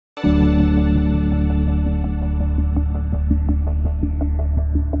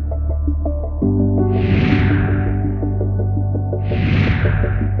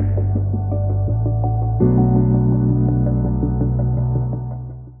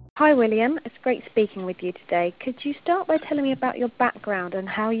Hi, William. It's great speaking with you today. Could you start by telling me about your background and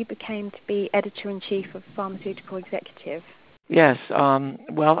how you became to be Editor-in-Chief of Pharmaceutical Executive? Yes.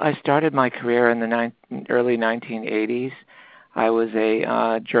 Well, I started my career in the early 1980s. I was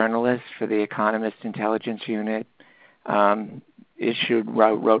a journalist for the Economist Intelligence Unit, wrote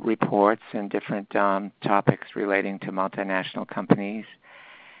reports and different topics relating to multinational companies.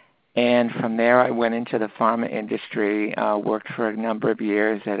 And from there, I went into the pharma industry, worked for a number of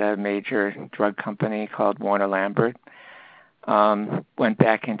years at a major drug company called Warner Lambert. Went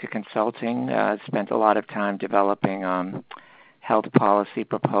back into consulting, spent a lot of time developing health policy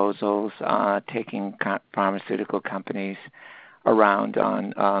proposals, taking pharmaceutical companies around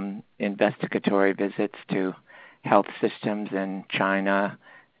on investigatory visits to health systems in China,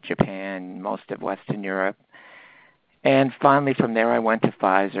 Japan, most of Western Europe. And finally, from there, I went to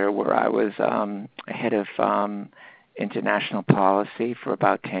Pfizer, where I was head of international policy for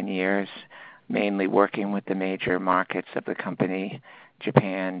about 10 years, mainly working with the major markets of the company,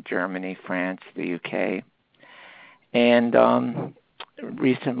 Japan, Germany, France, the UK. And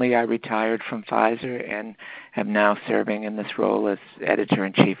recently, I retired from Pfizer and am now serving in this role as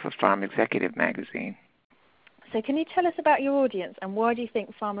Editor-in-Chief of Pharma Executive magazine. So can you tell us about your audience and why do you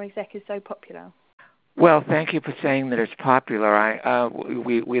think Pharma Exec is so popular? Well, thank you for saying that it's popular.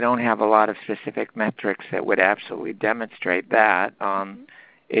 We don't have a lot of specific metrics that would absolutely demonstrate that.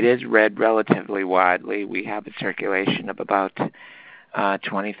 It is read relatively widely. We have a circulation of about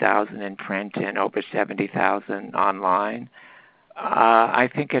 20,000 in print and over 70,000 online. I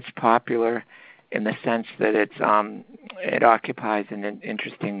think it's popular in the sense that it occupies an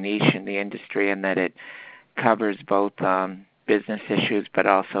interesting niche in the industry and that it covers both business issues but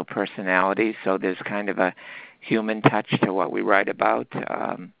also personalities. So there's kind of a human touch to what we write about.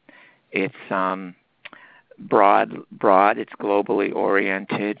 It's broad. It's globally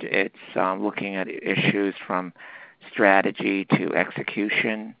oriented. It's looking at issues from strategy to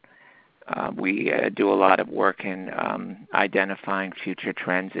execution. We do a lot of work in identifying future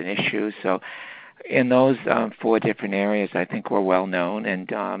trends and issues. So in those 4 different areas, I think we're well known,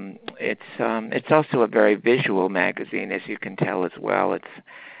 and it's also a very visual magazine, as you can tell as well.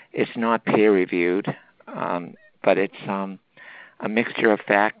 It's not peer reviewed, but it's a mixture of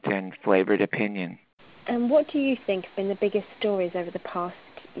fact and flavored opinion. And what do you think have been the biggest stories over the past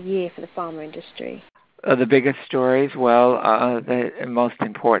year for the pharma industry? The biggest stories, well, the most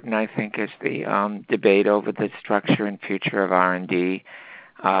important, I think, is the debate over the structure and future of R&D.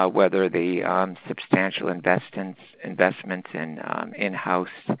 Whether the substantial investments in in-house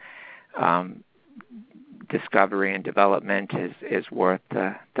discovery and development is worth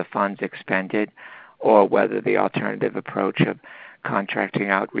the funds expended, or whether the alternative approach of contracting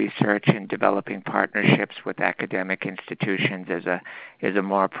out research and developing partnerships with academic institutions is a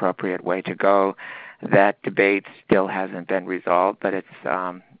more appropriate way to go. That debate still hasn't been resolved, but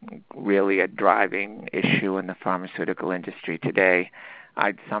it's really a driving issue in the pharmaceutical industry today.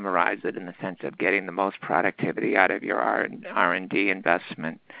 I'd summarize it in the sense of getting the most productivity out of your R&D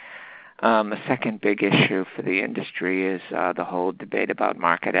investment. The second big issue for the industry is the whole debate about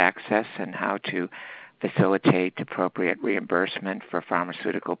market access and how to facilitate appropriate reimbursement for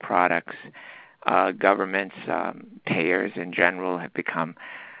pharmaceutical products. Governments, payers in general, have become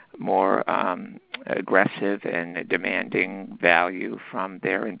more aggressive in demanding value from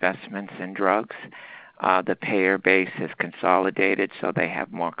their investments in drugs. The payer base is consolidated, so they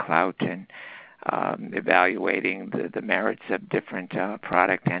have more clout in evaluating the merits of different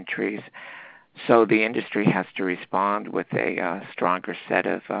product entries. So the industry has to respond with a stronger set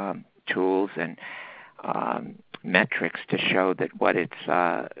of tools and metrics to show that what it's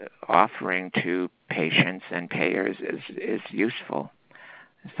offering to patients and payers is useful.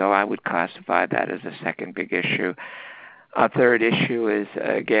 So I would classify that as a second big issue. A third issue is,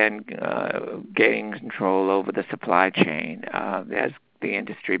 again, gaining control over the supply chain. As the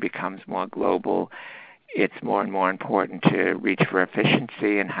industry becomes more global, it's more and more important to reach for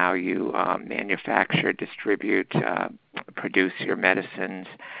efficiency in how you manufacture, distribute, produce your medicines.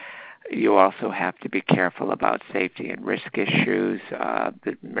 You also have to be careful about safety and risk issues.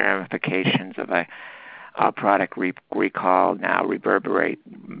 The ramifications of a product recall now reverberate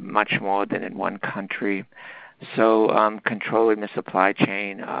much more than in one country. So controlling the supply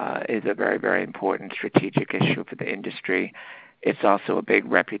chain is a very, very important strategic issue for the industry. It's also a big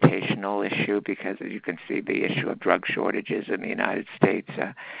reputational issue because, as you can see, the issue of drug shortages in the United States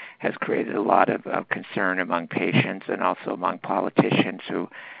has created a lot of concern among patients and also among politicians who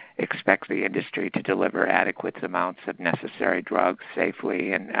expect the industry to deliver adequate amounts of necessary drugs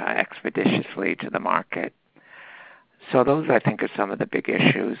safely and expeditiously to the market. So those, I think, are some of the big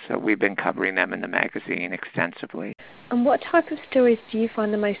issues. So we've been covering them in the magazine extensively. And what type of stories do you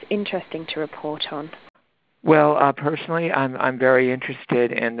find the most interesting to report on? Well, personally, I'm very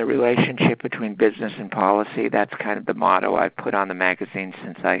interested in the relationship between business and policy. That's kind of the motto I've put on the magazine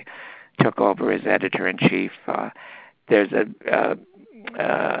since I took over as editor-in-chief. There's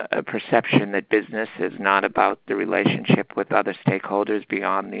a perception that business is not about the relationship with other stakeholders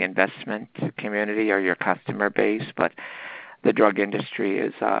beyond the investment community or your customer base, but the drug industry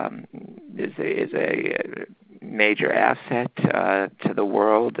is a major asset to the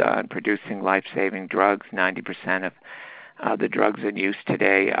world in producing life-saving drugs. 90% of the drugs in use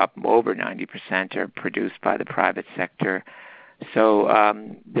today, up over 90%, are produced by the private sector. So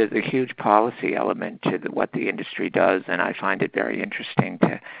there's a huge policy element to what the industry does, and I find it very interesting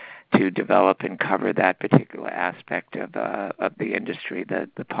to develop and cover that particular aspect of the industry,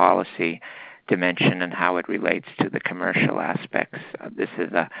 the policy dimension and how it relates to the commercial aspects. This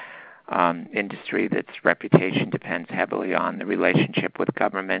is a industry that's reputation depends heavily on the relationship with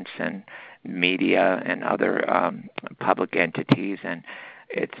governments and media and other public entities, and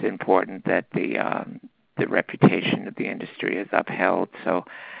it's important that the reputation of the industry is upheld. So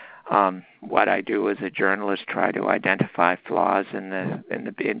what I do as a journalist, try to identify flaws in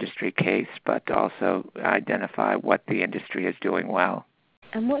the industry case, but also identify what the industry is doing well.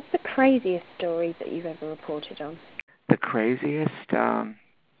 And what's the craziest story that you've ever reported on? The craziest?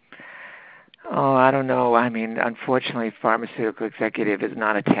 I don't know. I mean, unfortunately, Pharmaceutical Executive is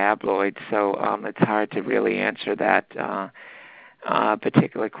not a tabloid, so it's hard to really answer that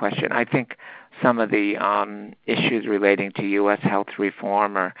particular question. I think some of the issues relating to U.S. health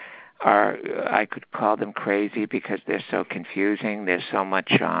reform are I could call them crazy because they're so confusing. There's so much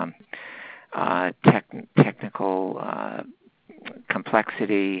technical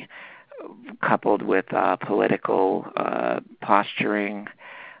complexity coupled with political posturing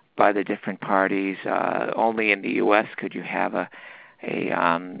by the different parties. Only in the U.S. could you have a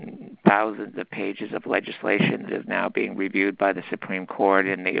thousands of pages of legislation that is now being reviewed by the Supreme Court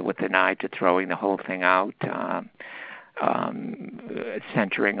with an eye to throwing the whole thing out,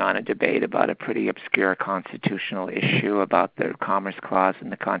 centering on a debate about a pretty obscure constitutional issue about the Commerce Clause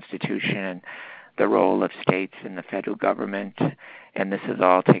in the Constitution and the role of states in the federal government. And this is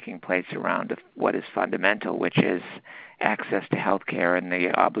all taking place around what is fundamental, which is access to health care and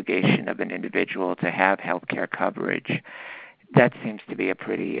the obligation of an individual to have health care coverage. That seems to be a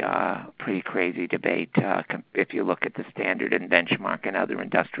pretty crazy debate if you look at the standard and benchmark in other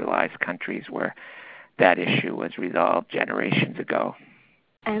industrialized countries where that issue was resolved generations ago.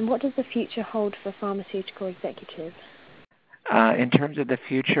 And what does the future hold for Pharmaceutical Executive? In terms of the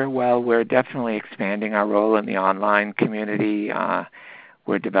future, well, we're definitely expanding our role in the online community.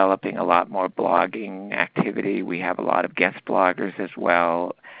 We're developing a lot more blogging activity. We have a lot of guest bloggers as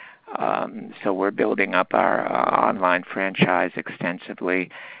well. So we're building up our online franchise extensively.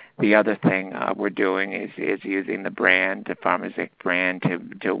 The other thing we're doing is using the brand, the Pharma Exec brand,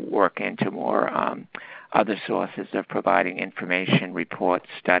 to work into more other sources of providing information, reports,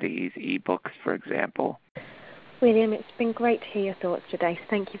 studies, ebooks, for example. William, it's been great to hear your thoughts today.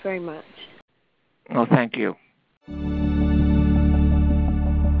 Thank you very much. Well, thank you.